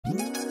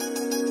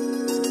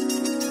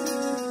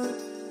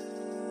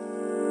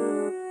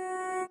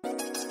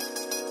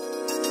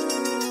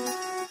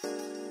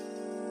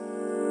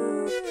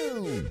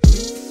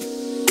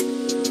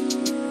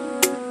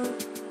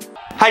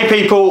Hey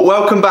people,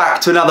 welcome back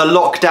to another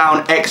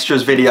lockdown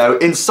extras video.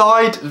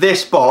 Inside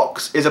this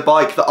box is a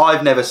bike that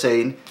I've never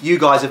seen, you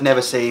guys have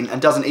never seen, and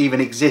doesn't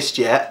even exist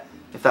yet,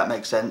 if that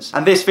makes sense.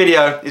 And this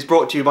video is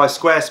brought to you by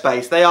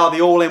Squarespace. They are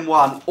the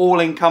all-in-one,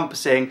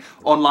 all-encompassing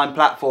online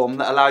platform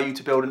that allow you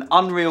to build an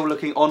unreal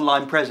looking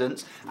online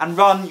presence and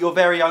run your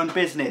very own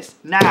business.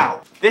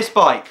 Now, this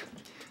bike.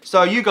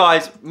 So you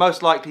guys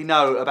most likely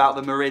know about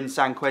the Marin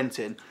San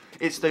Quentin.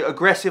 It's the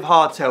aggressive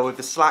hardtail with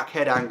the slack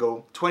head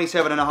angle,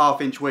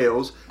 27.5-inch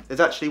wheels. There's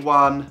actually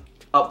one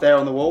up there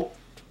on the wall.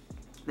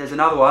 There's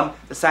another one,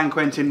 the San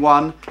Quentin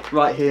one,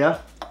 right here.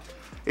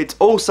 It's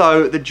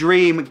also the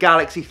Dream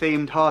Galaxy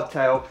themed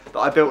hardtail that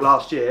I built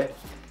last year.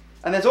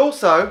 And there's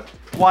also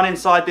one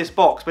inside this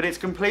box, but it's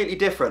completely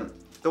different.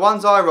 The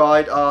ones I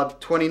ride are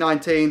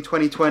 2019,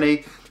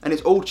 2020, and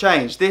it's all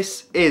changed.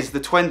 This is the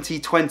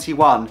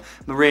 2021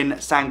 Marin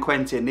San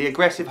Quentin, the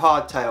aggressive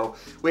hardtail,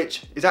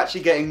 which is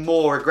actually getting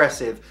more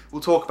aggressive.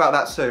 We'll talk about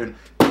that soon.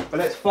 But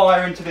let's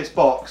fire into this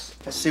box.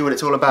 Let's see what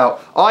it's all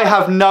about. I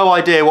have no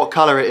idea what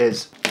colour it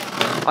is.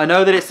 I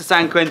know that it's the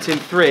San Quentin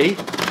 3,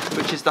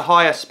 which is the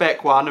higher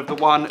spec one of the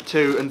 1,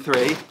 2 and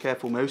 3.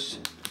 Careful, Moose.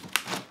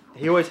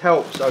 He always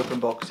helps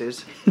open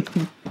boxes.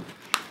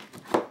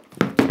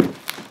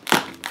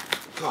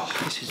 God,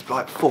 this is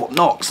like Fort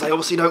Knox. They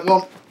obviously don't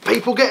want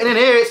people getting in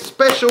here. It's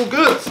special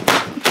goods.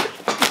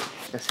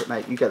 That's it,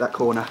 mate. You get that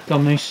corner. Go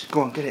on, Moose.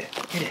 Go on, get it.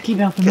 Get it. Keep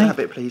helping me. Get that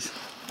bit, please.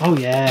 Oh,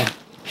 yeah.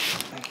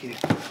 Thank you.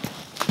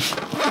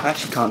 I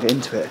actually can't get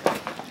into it.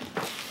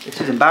 This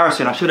is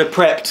embarrassing. I should have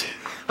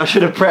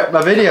prepped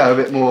my video a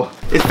bit more.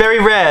 It's very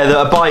rare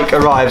that a bike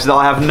arrives that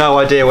I have no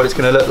idea what it's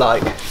going to look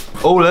like.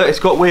 Oh, look, it's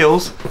got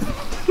wheels.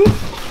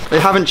 They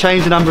haven't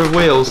changed the number of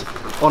wheels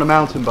on a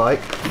mountain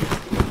bike.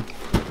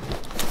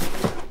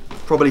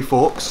 Probably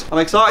forks. I'm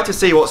excited to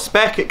see what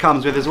spec it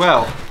comes with as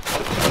well.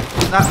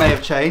 That may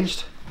have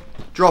changed.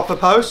 Dropper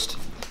post.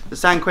 The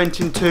San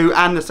Quentin 2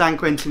 and the San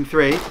Quentin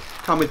 3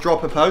 come with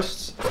dropper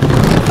posts.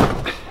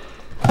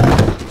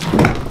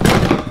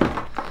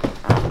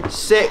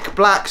 Sick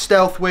black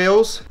stealth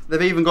wheels.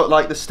 They've even got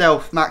like the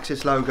Stealth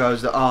Maxxis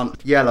logos that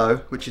aren't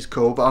yellow, which is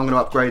cool, but I'm going to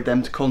upgrade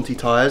them to Conti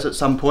tyres at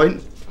some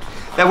point.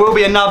 There will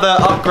be another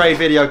upgrade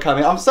video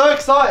coming. I'm so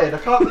excited. I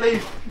can't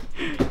believe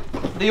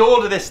the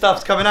order this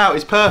stuff's coming out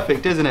is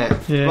perfect, isn't it?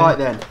 Yeah. Right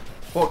then.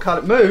 What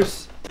colour?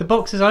 Moose? The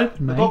box is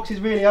open, mate. The box is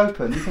really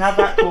open. You can have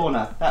that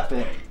corner, that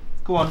bit.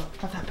 Go on,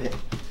 have that bit.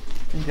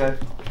 There you go.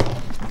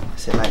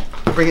 That's it, mate.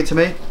 Bring it to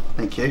me.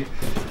 Thank you.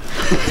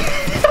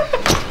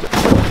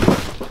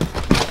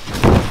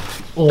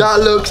 Oh.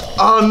 That looks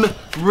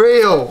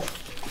unreal.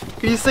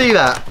 Can you see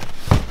that?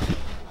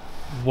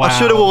 Wow. I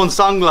should have worn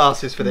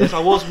sunglasses for this. I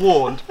was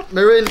warned.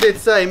 Marin did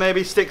say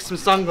maybe stick some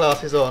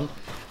sunglasses on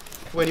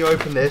when you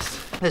open this.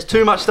 There's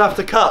too much stuff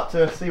to cut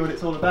to see what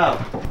it's all about.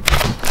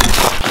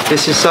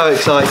 This is so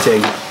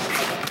exciting.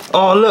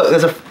 Oh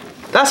look,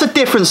 that's a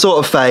different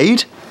sort of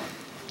fade.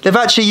 They've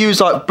actually used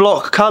like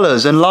block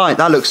colours and light.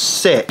 That looks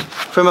sick.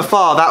 From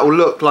afar that will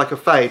look like a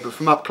fade, but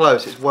from up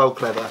close it's well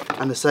clever.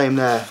 And the same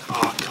there.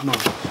 Oh, come on.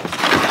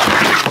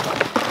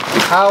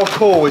 How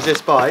cool is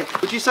this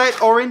bike? Would you say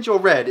it's orange or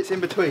red? It's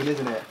in between,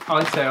 isn't it?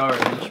 I'd say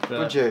orange, but...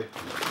 Would you?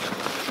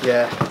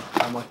 Yeah.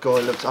 Oh my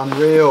god, it looks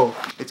unreal.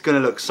 It's gonna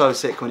look so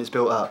sick when it's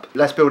built up.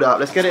 Let's build it up.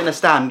 Let's get it in a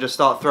stand and just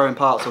start throwing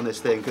parts on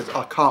this thing, because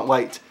I can't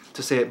wait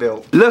to see it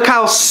built. Look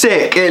how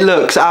sick it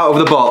looks out of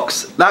the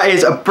box. That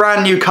is a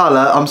brand new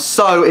colour. I'm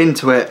so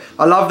into it.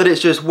 I love that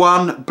it's just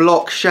one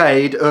block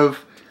shade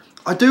of...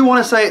 I do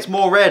want to say it's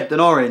more red than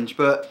orange,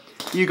 but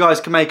you guys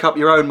can make up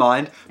your own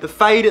mind. The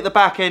fade at the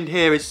back end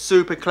here is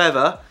super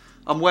clever.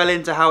 I'm well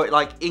into how it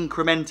like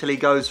incrementally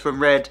goes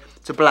from red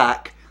to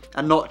black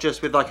and not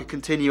just with like a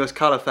continuous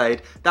colour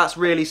fade. That's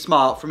really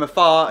smart. From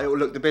afar, it will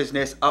look the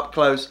business. Up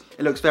close,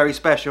 it looks very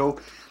special.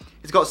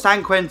 It's got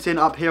San Quentin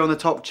up here on the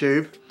top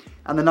tube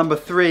and the number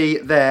 3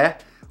 there.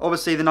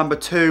 Obviously the number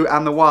 2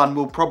 and the 1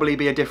 will probably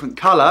be a different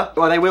colour.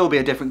 Well, they will be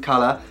a different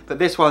colour, but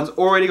this one's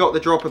already got the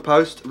dropper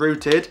post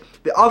routed.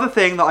 The other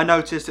thing that I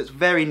noticed that's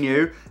very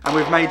new, and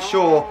we've made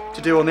sure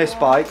to do on this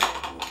bike,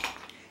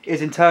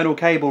 is internal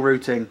cable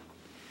routing.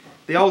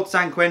 The old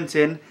San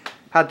Quentin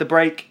had the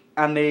brake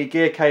and the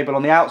gear cable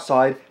on the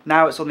outside.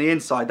 Now it's on the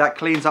inside. That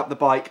cleans up the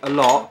bike a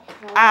lot.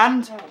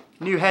 And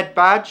new head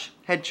badge,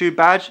 head tube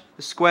badge,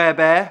 the square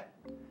bear,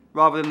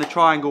 rather than the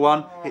triangle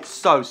one. It's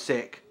so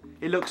sick.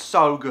 It looks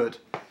so good.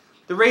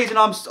 The reason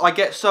I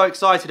get so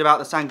excited about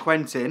the San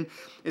Quentin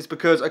is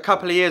because a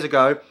couple of years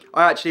ago,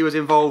 I actually was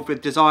involved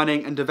with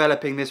designing and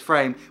developing this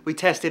frame. We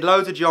tested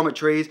loads of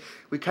geometries.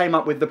 We came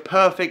up with the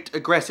perfect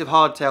aggressive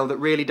hardtail that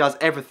really does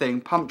everything.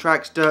 Pump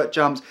tracks, dirt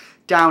jumps,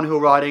 downhill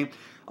riding.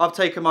 I've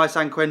taken my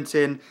San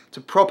Quentin to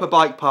proper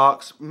bike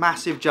parks,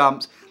 massive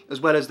jumps,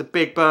 as well as the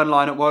big burn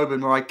line at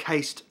Woburn where I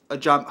cased a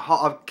jump.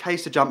 I've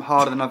cased a jump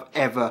harder than I've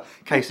ever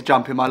cased a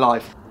jump in my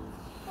life.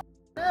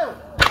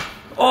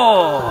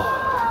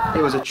 Oh!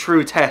 It was a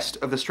true test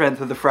of the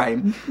strength of the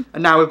frame.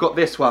 And now we've got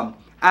this one.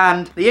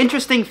 And the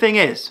interesting thing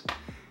is,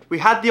 we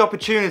had the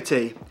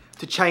opportunity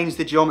to change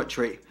the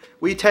geometry.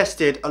 We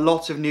tested a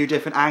lot of new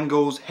different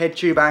angles, head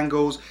tube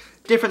angles,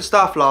 different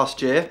stuff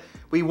last year.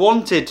 We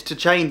wanted to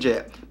change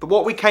it, but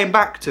what we came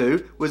back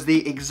to was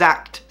the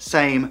exact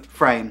same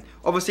frame.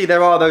 Obviously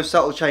there are those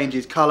subtle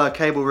changes, colour,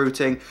 cable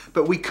routing,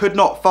 but we could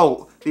not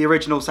fault the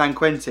original San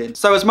Quentin.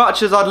 So as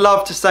much as I'd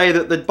love to say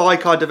that the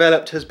bike I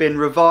developed has been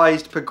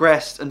revised,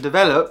 progressed and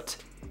developed,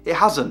 it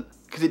hasn't,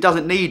 because it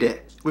doesn't need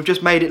it. We've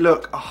just made it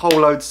look a whole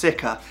load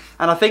sicker.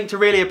 And I think to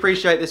really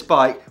appreciate this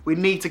bike, we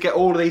need to get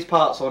all of these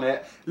parts on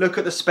it, look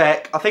at the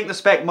spec. I think the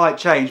spec might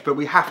change, but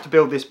we have to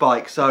build this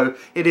bike, so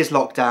it is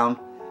locked down.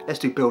 Let's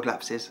do build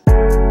lapses.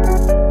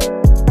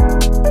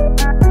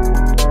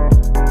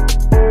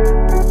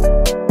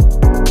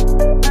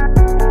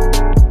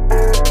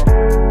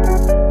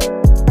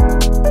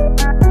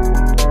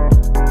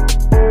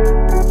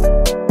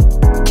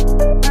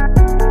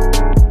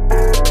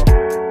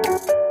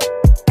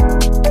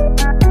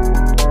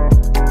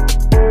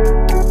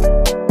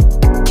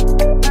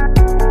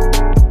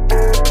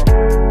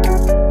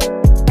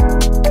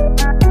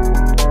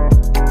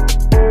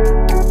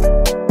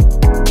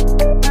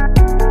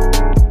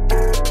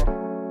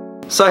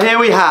 So here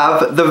we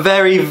have the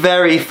very,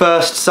 very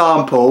first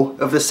sample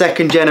of the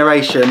second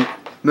generation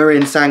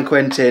Marin San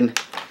Quentin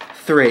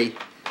 3.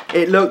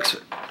 It looks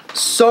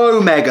so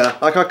mega.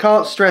 Like, I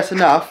can't stress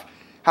enough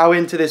how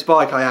into this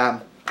bike I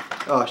am.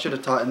 Oh, I should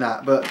have tightened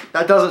that, but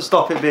that doesn't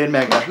stop it being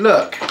mega.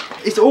 Look,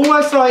 it's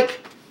almost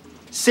like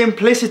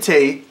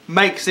simplicity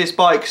makes this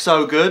bike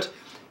so good.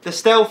 The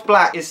Stealth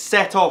Black is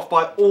set off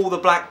by all the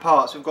black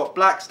parts. We've got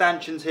black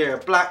stanchions here, a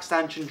black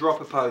stanchion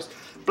dropper post,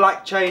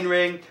 black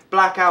chainring,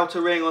 black outer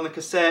ring on the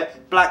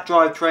cassette, black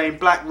drivetrain,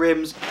 black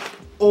rims,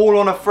 all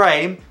on a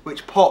frame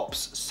which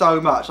pops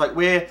so much. Like,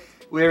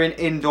 we're in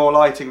indoor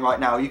lighting right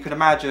now. You can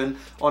imagine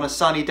on a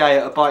sunny day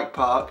at a bike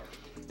park,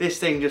 this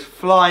thing just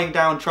flying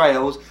down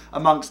trails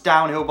amongst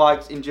downhill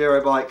bikes,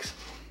 enduro bikes.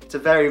 It's a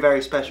very,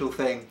 very special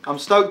thing. I'm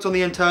stoked on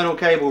the internal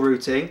cable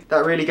routing.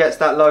 That really gets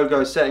that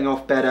logo setting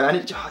off better, and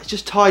it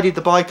just tidied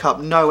the bike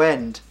up no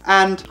end.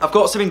 And I've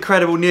got some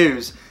incredible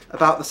news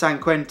about the San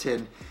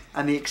Quentin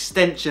and the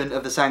extension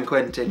of the San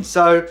Quentin.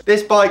 So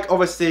this bike,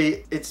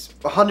 obviously, it's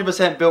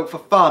 100% built for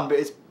fun, but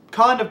it's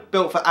kind of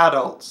built for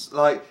adults.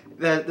 Like,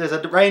 there's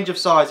a range of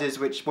sizes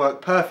which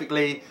work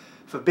perfectly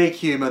for big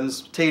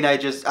humans,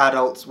 teenagers,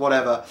 adults,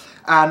 whatever.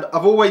 And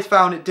I've always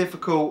found it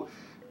difficult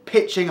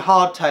pitching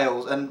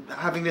hardtails and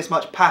having this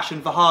much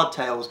passion for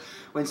hardtails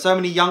when so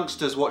many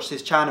youngsters watch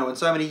this channel and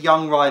so many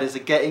young riders are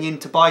getting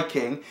into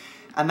biking,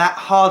 and that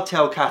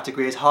hardtail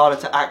category is harder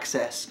to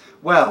access.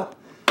 Well,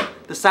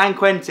 the San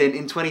Quentin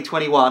in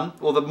 2021,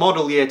 or the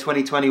model year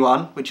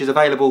 2021, which is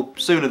available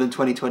sooner than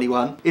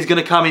 2021, is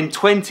going to come in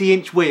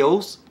 20-inch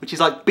wheels, which is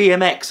like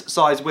BMX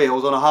size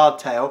wheels on a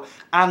hardtail,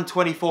 and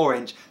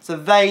 24-inch. So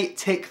they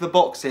tick the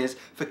boxes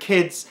for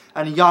kids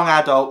and young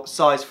adult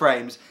size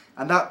frames.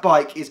 And that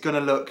bike is going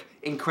to look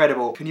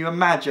incredible. Can you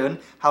imagine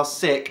how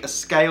sick a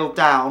scaled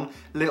down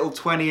little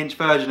 20-inch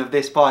version of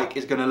this bike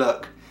is going to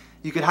look?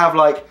 You could have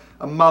like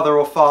a mother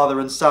or father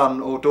and son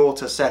or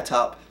daughter set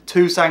up.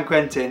 2 San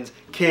Quentins,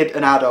 kid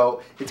and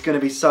adult. It's going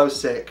to be so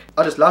sick.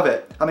 I just love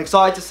it. I'm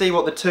excited to see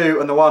what the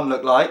 2 and the 1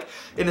 look like.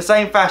 In the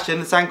same fashion,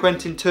 the San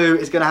Quentin 2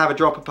 is going to have a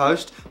dropper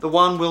post. The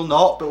 1 will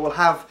not, but will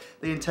have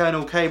the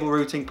internal cable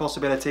routing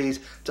possibilities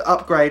to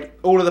upgrade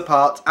all of the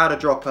parts, add a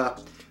dropper.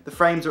 The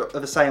frames are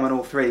the same on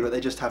all 3, but they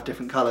just have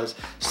different colours.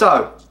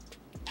 So,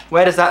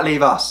 where does that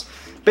leave us?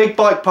 Big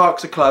bike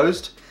parks are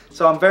closed,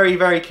 so I'm very,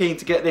 very keen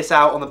to get this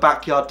out on the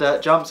backyard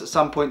dirt jumps at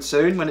some point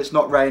soon when it's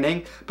not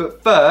raining.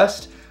 But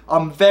first,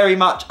 I'm very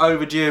much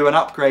overdue an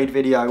upgrade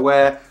video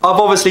where I've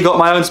obviously got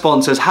my own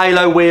sponsors: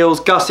 Halo wheels,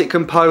 Gusset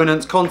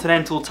components,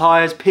 Continental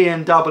tyres,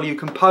 P&W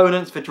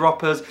components for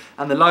droppers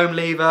and the loam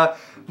lever,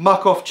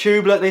 Muck Off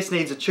tubelet. This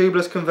needs a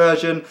tubeless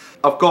conversion.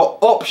 I've got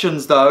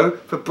options though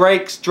for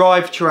brakes,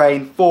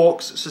 drivetrain,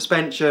 forks,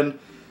 suspension.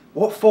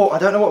 What fork? I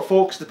don't know what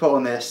forks to put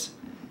on this,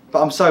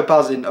 but I'm so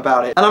buzzing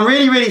about it. And I'm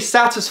really, really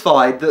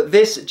satisfied that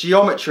this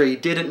geometry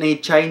didn't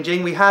need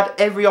changing. We had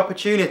every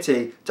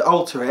opportunity to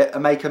alter it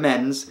and make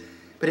amends,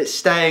 but it's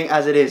staying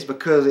as it is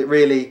because it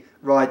really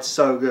rides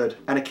so good.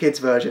 And a kid's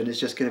version is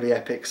just going to be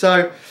epic.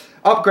 So,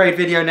 upgrade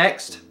video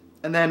next.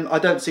 And then I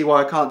don't see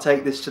why I can't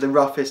take this to the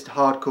roughest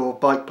hardcore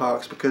bike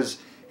parks, because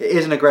it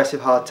is an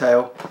aggressive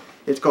hardtail.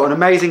 It's got an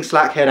amazing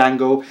slack head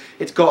angle.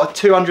 It's got a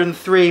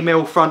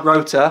 203mm front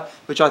rotor,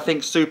 which I think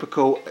is super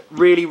cool.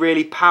 Really,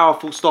 really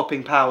powerful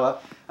stopping power.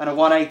 And a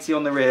 180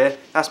 on the rear.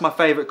 That's my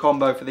favourite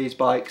combo for these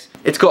bikes.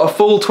 It's got a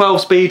full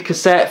 12-speed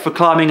cassette for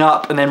climbing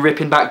up and then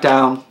ripping back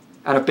down.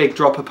 And a big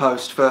dropper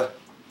post for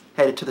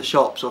headed to the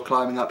shops or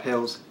climbing up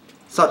hills.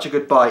 Such a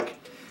good bike.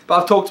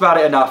 But I've talked about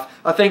it enough.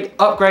 I think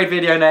upgrade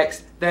video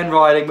next, then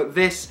riding, but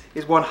this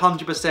is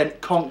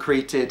 100%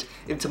 concreted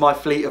into my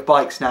fleet of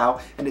bikes now,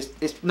 and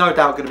it's no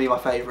doubt going to be my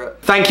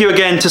favourite. Thank you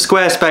again to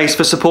Squarespace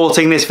for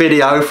supporting this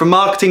video. From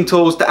marketing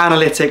tools to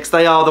analytics,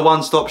 they are the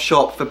one-stop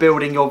shop for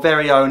building your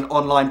very own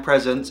online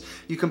presence.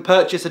 You can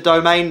purchase a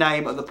domain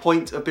name at the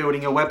point of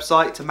building your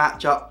website to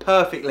match up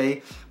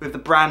perfectly with the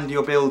brand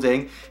you're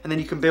building, and then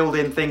you can build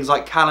in things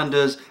like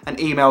calendars and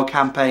email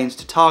campaigns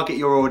to target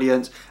your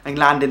audience and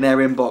land in their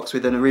inbox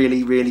with a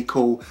really, really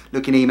cool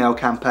looking email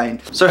campaign.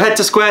 So head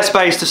to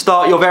Squarespace to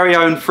start your very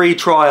own free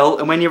trial,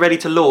 and when you're ready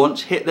to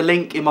launch, hit the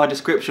link in my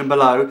description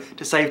below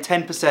to save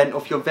 10%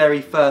 off your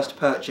very first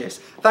purchase.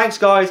 Thanks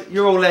guys,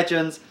 you're all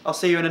legends. I'll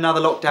see you in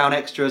another Lockdown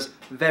Extras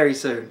very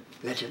soon.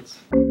 Legends.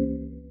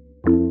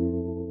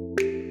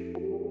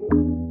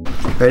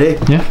 Ready?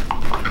 Yeah.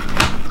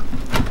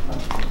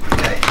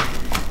 Okay.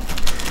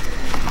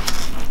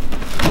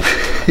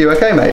 You okay, mate?